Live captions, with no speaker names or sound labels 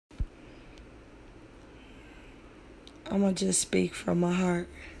I'm going to just speak from my heart.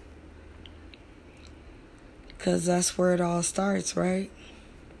 Because that's where it all starts, right?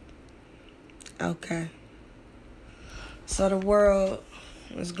 Okay. So the world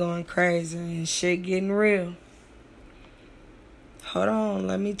is going crazy and shit getting real. Hold on,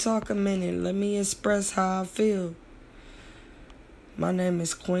 let me talk a minute. Let me express how I feel. My name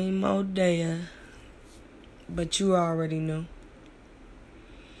is QueenMo, but you already knew.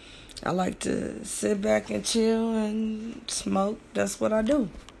 I like to sit back and chill and smoke. That's what I do.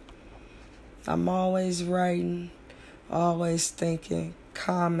 I'm always writing, always thinking,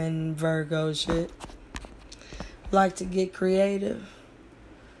 common Virgo shit. Like to get creative,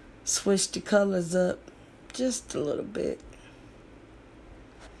 switch the colors up just a little bit.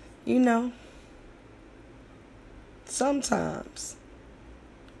 You know, sometimes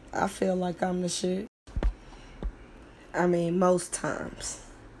I feel like I'm the shit. I mean, most times.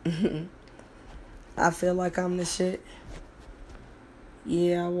 I feel like I'm the shit.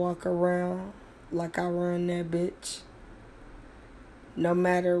 Yeah, I walk around like I run that bitch. No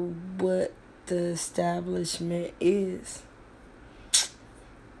matter what the establishment is.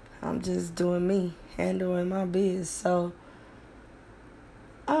 I'm just doing me, handling my biz. So,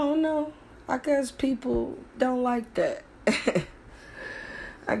 I don't know. I guess people don't like that.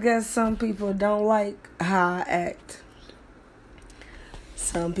 I guess some people don't like how I act.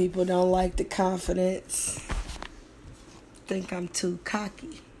 Some people don't like the confidence. Think I'm too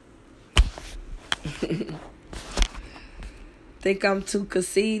cocky. Think I'm too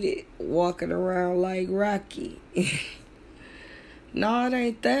conceited, walking around like Rocky. No, it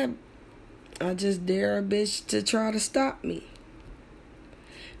ain't that. I just dare a bitch to try to stop me.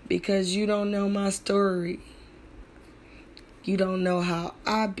 Because you don't know my story. You don't know how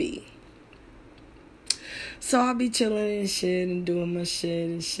I be. So I be chilling and shit and doing my shit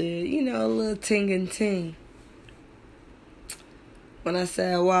and shit. You know, a little ting and ting. When I say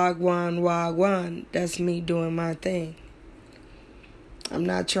wagwan, that's me doing my thing. I'm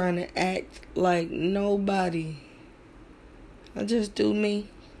not trying to act like nobody. I just do me.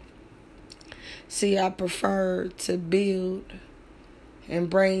 See, I prefer to build and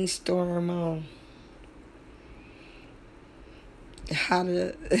brainstorm on how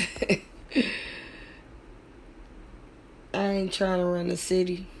to... I ain't trying to run a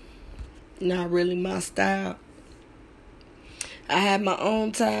city. Not really my style. I had my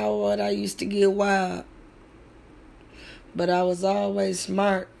own time when I used to get wild. But I was always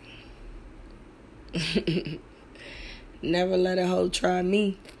smart. Never let a hoe try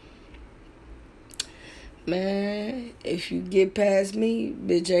me. Man, if you get past me,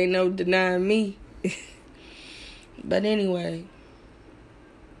 bitch, ain't no denying me. But anyway,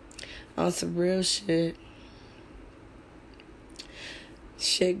 on some real shit.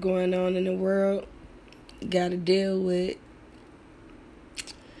 Shit going on in the world. Gotta deal with.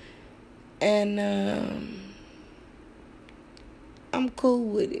 And I'm cool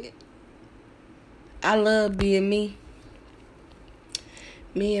with it. I love being me.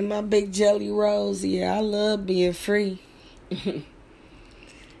 Me and my big jelly rolls, yeah, I love being free.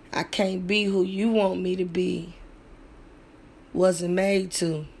 I can't be who you want me to be. Wasn't made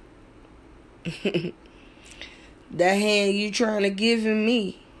to. That hand you trying to give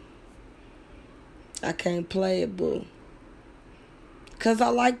me, I can't play it, boo. 'Cause I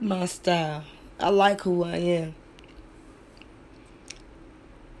like my style. I like who I am.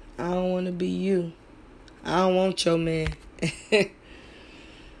 I don't want to be you. I don't want your man.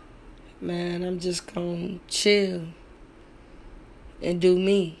 Man, I'm just gonna chill and do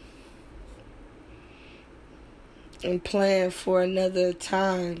me. And plan for another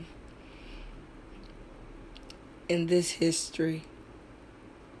time in this history.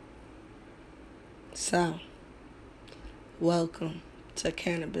 So, welcome to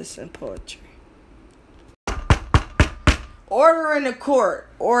Cannabis N Poetry. Order in the court.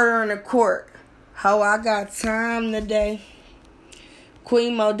 How I got time today.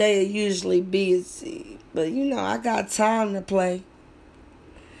 QueenMo Day usually busy, but you know I got time to play.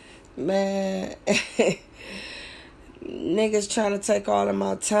 Man, niggas trying to take all of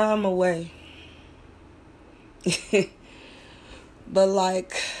my time away. But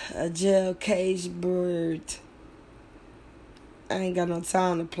like a jail cage bird, I ain't got no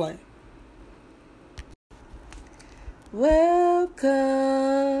time to play.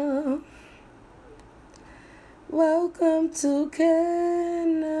 Welcome to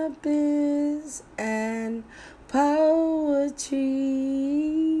Cannabis N Poetry.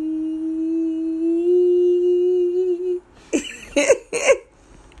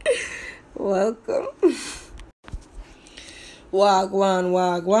 Welcome.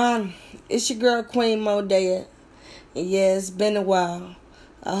 Wagwan. It's your girl QueenMo. Yeah, it's been a while.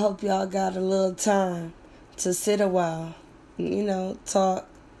 I hope y'all got a little time to sit a while. Talk,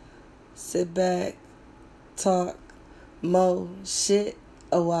 sit back, talk, shit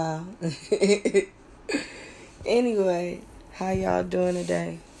a while. Anyway, how y'all doing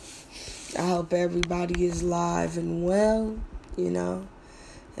today? I hope everybody is live and well, and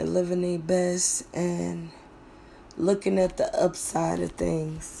living their best and looking at the upside of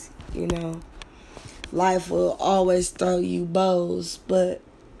things, Life will always throw you bows, but,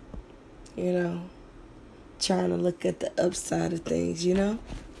 trying to look at the upside of things,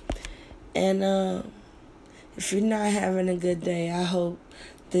 And if you're not having a good day, I hope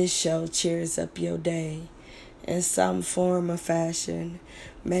this show cheers up your day in some form or fashion.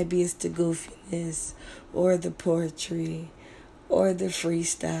 Maybe it's the goofiness or the poetry or the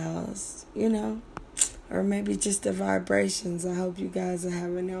freestyles, or maybe just the vibrations. I hope you guys are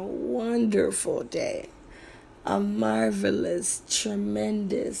having a wonderful day, a marvelous,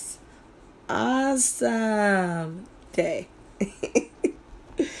 tremendous, awesome day.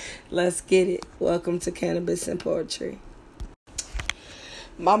 Let's get it. Welcome to Cannabis N Poetry.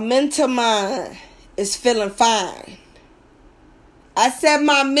 My mental mind is feeling fine. I said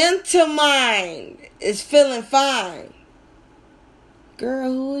my mental mind is feeling fine.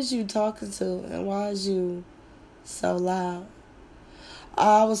 Girl, who is you talking to and why is you so loud?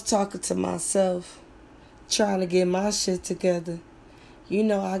 I was talking to myself, trying to get my shit together.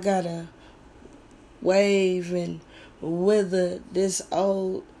 I gotta wave and wither this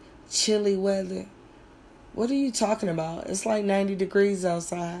old chilly weather. What are you talking about? It's like 90 degrees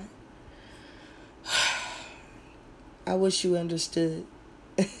outside. I wish you understood.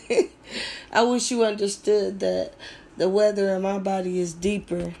 I wish you understood that the weather in my body is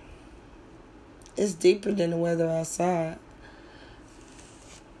deeper. It's deeper than the weather outside.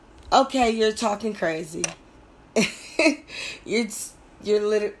 Okay, you're talking crazy. You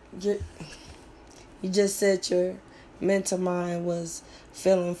just said your mental mind was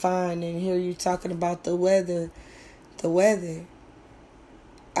feeling fine, and here you talking about the weather. The weather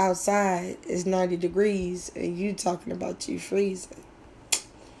outside is 90 degrees, and you talking about you freezing.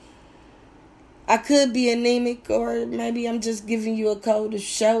 I could be anemic, or maybe I'm just giving you a cold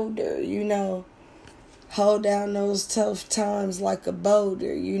shoulder, Hold down those tough times like a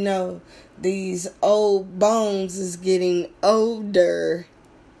boulder, These old bones is getting older.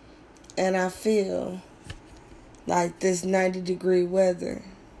 And I feel like this 90-degree weather.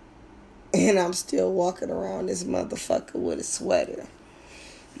 And I'm still walking around this motherfucker with a sweater.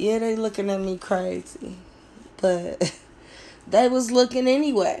 Yeah, they looking at me crazy. But they was looking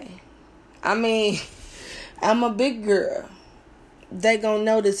anyway. I mean, I'm a big girl. They gonna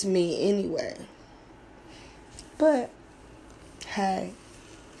notice me anyway. But, hey.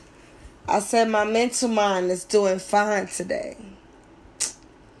 I said my mental mind is doing fine today.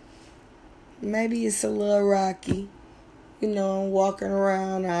 Maybe it's a little rocky. I'm walking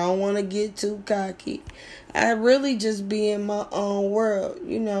around. I don't want to get too cocky. I really just be in my own world,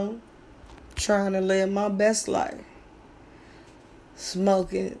 trying to live my best life.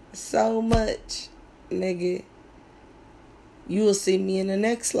 Smoking so much, nigga. You will see me in the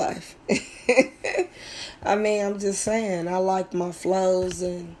next life. I mean, I'm just saying, I like my flows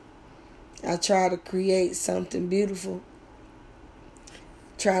and I try to create something beautiful.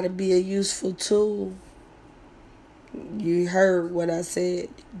 Try to be a useful tool. You heard what I said,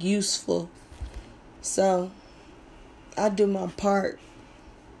 useful. So, I do my part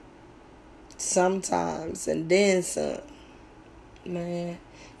sometimes and then some. Man,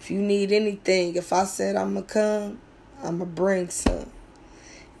 if you need anything, if I said I'm going to come, I'm going to bring some.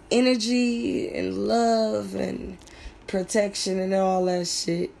 Energy and love and protection and all that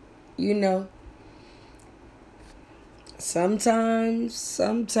shit, Sometimes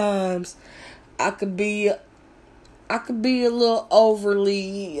I could be a little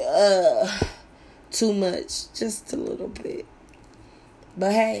overly too much, just a little bit.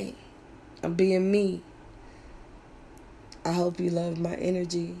 But hey, I'm being me. I hope you love my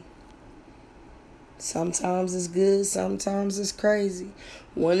energy. Sometimes it's good, sometimes it's crazy.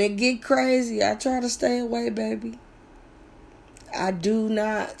 When it get crazy, I try to stay away, baby. I do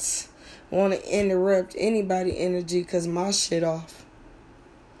not want to interrupt anybody's energy because my shit off.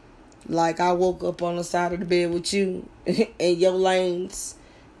 Like I woke up on the side of the bed with you and your lanes,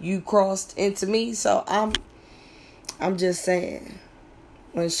 you crossed into me. So I'm just saying,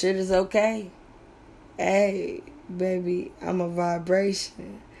 when shit is okay, hey, baby, I'm a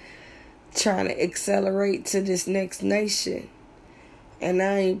vibration trying to accelerate to this next nation. And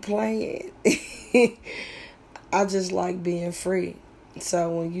I ain't playing. I just like being free. So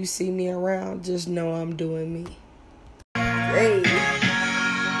when you see me around, just know I'm doing me.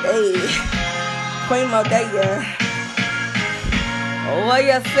 QueenMo, yeah. What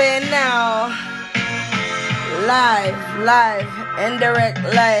you saying now? Live, indirect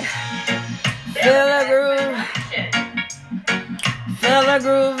live. Feel the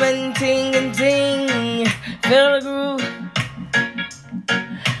groove and ting and ting. Feel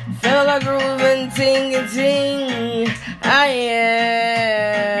the groove and ting and ting. I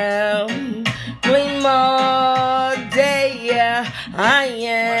am QueenMo, yeah. I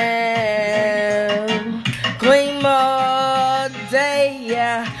am QueenMo,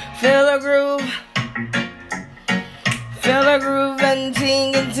 yeah. Feel the groove and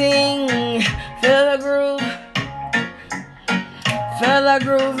ting and ting. Feel the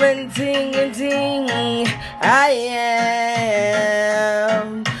groove and ting and ting. I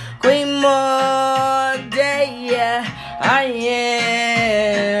am QueenMo, yeah. I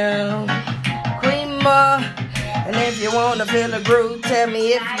am QueenMo. And if you wanna feel the groove, tell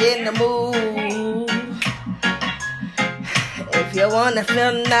me if you're in the mood. If you wanna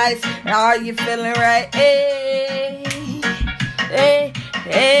feel nice, are you feeling right? Hey, hey,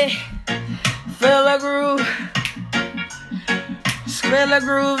 hey. Feel the groove. Feel the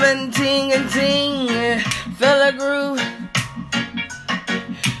groove and ting and ting. Feel the groove.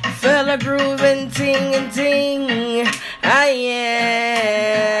 Feel the groove and ting and ting. I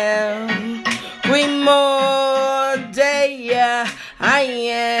am QueenMo, yeah. I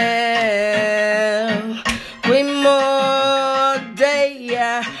am QueenMo,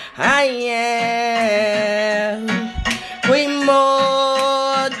 yeah. I am QueenMo,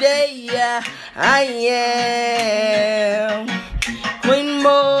 yeah. I am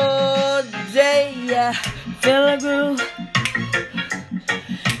QueenMo, yeah. Feel the groove.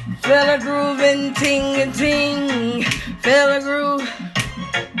 Feel the groove and ting and ting. Feel the groove.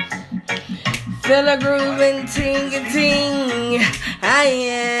 Feel the groove and ting and ting. I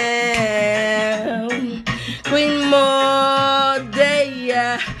am QueenMo,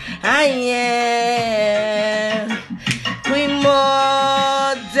 yeah. I am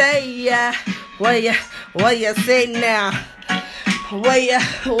QueenMo, yeah. What you say now? What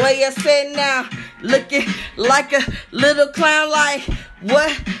you say now? Looking like a little clown, like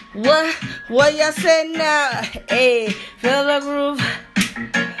what you say now? Hey, feel the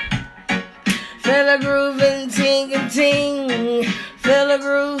groove and ting and ting. Feel the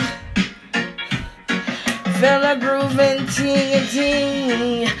groove and ting and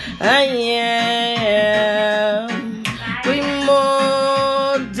ting. I am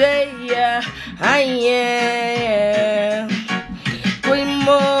QueenMo, yeah. I am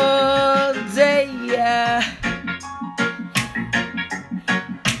QueenMo, yeah.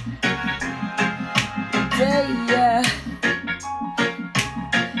 Yeah.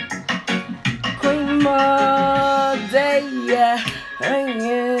 QueenMo, yeah. I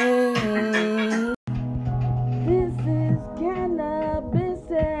am. This is Cannabis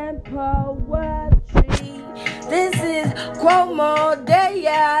and Poetry. This is QueenMo,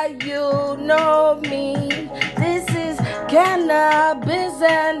 yeah. You know me. This is Cannabis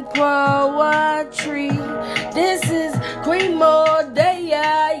and Poetry. This is QueenMo,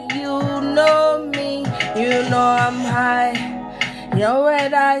 yeah. You know me. You know I'm high. You know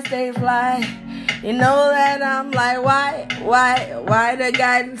that I stay fly. You know that I'm like, why the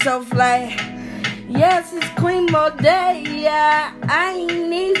guy so fly? Yes, it's QueenMo, yeah. I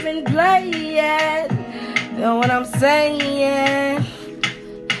ain't even play yet. You know what I'm saying?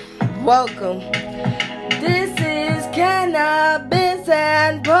 Welcome. This is Cannabis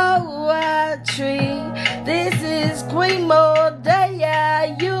and Poetry. This is QueenMo, yeah.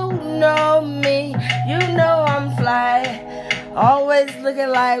 You know me. You know I'm fly. Always looking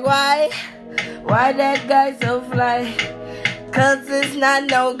like, why that guy so fly? Cause it's not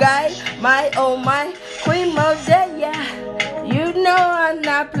no guy. My oh my QueenMo, yeah. You know I'm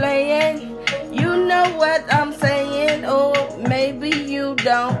not playing. You know what I'm saying. Oh, maybe you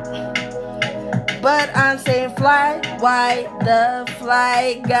don't. But I'm saying fly. Why the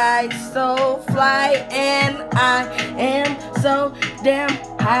fly guy so fly? And I am so damn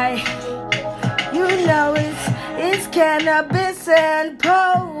high. You know it's Cannabis and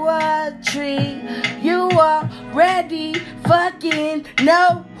Poetry. You already fucking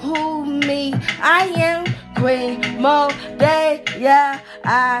know who me. I am QueenMo, yeah.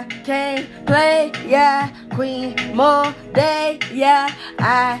 I can't play, yeah. QueenMo, yeah.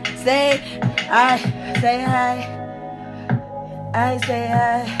 I say hi. I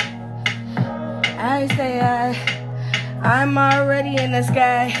say hi. I'm already in the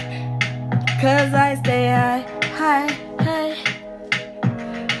sky. Cause I stay high.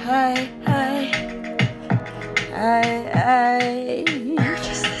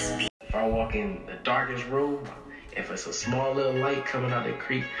 If I walk in the dark. darkest room, if it's a small little light coming out the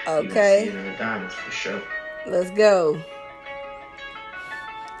creek, okay, you can see it in the diamonds for sure. Let's go.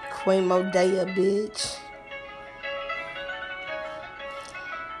 QueenMo Daya, bitch.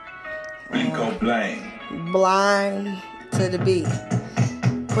 Rico Blind. Blind to the beat.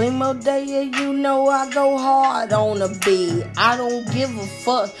 QueenMo Daya, you know I go hard on the beat. I don't give a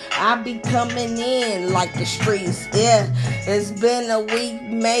fuck. I be coming in like the streets. Yeah, it's been a week,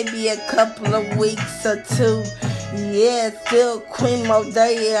 maybe a couple of weeks or two. Yeah, still QueenMo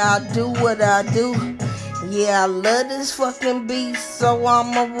Daya, I do what I do. Yeah, I love this fucking beat, so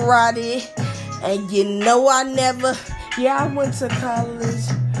I'ma ride it. And you know I never, I went to college.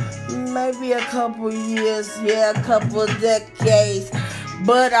 Maybe a couple years, a couple decades.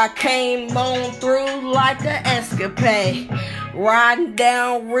 But I came on through like an escapade. Riding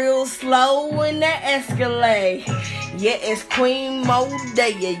down real slow in the Escalade. Yeah, it's QueenMo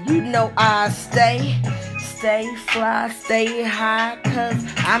Daya. You know I stay fly, stay high, cause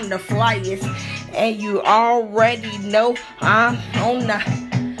I'm the flyest. And you already know I'm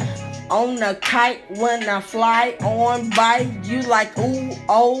on the kite when I fly on by. You like, ooh,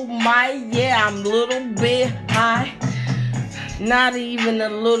 oh my, yeah, I'm a little bit high. Not even a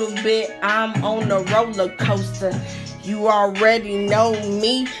little bit, I'm on the roller coaster. You already know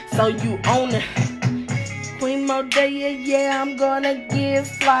me, so you own it. QueenMo Daya, yeah, I'm gonna get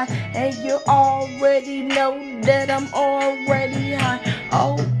fly. And you already know that I'm already high.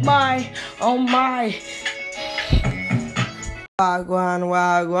 Oh my, oh my.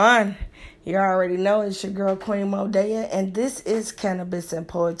 Wagwan. You already know it's your girl QueenMo Daya, and this is Cannabis and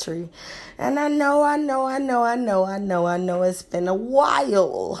Poetry. And I know it's been a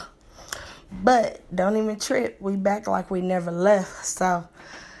while. But don't even trip. We back like we never left. So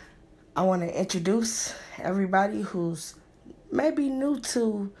I want to introduce everybody who's maybe new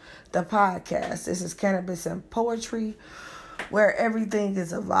to the podcast. This is Cannabis and Poetry, where everything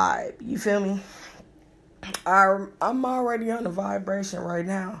is a vibe. You feel me? I'm already on a vibration right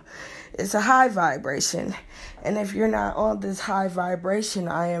now. It's a high vibration. And if you're not on this high vibration,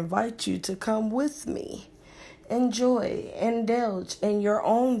 I invite you to come with me. Enjoy, indulge in your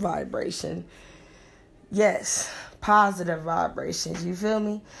own vibration. Yes, positive vibrations. You feel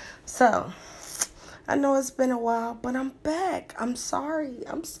me? So, I know it's been a while, but I'm back. I'm sorry.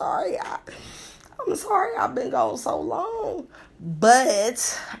 I'm sorry I've been gone so long.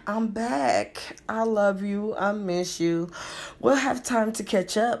 But I'm back. I love you. I miss you. We'll have time to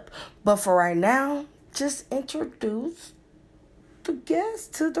catch up. But for right now, just introduce the guests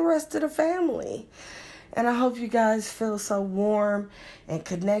to the rest of the family. And I hope you guys feel so warm and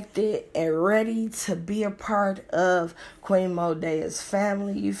connected and ready to be a part of QueenMo Daya's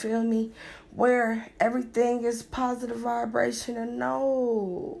family. You feel me? Where everything is positive vibration and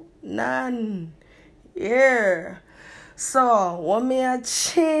none. Yeah. So, when me I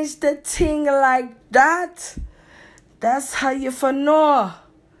change the thing like that, that's how you for know.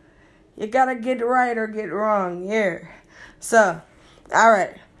 You gotta get right or get wrong, yeah. So,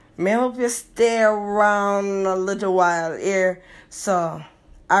 alright. May hope you stay around a little while here. So,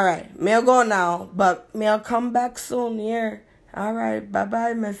 alright. May I go now, but may I come back soon, yeah. Alright,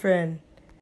 bye-bye, my friend.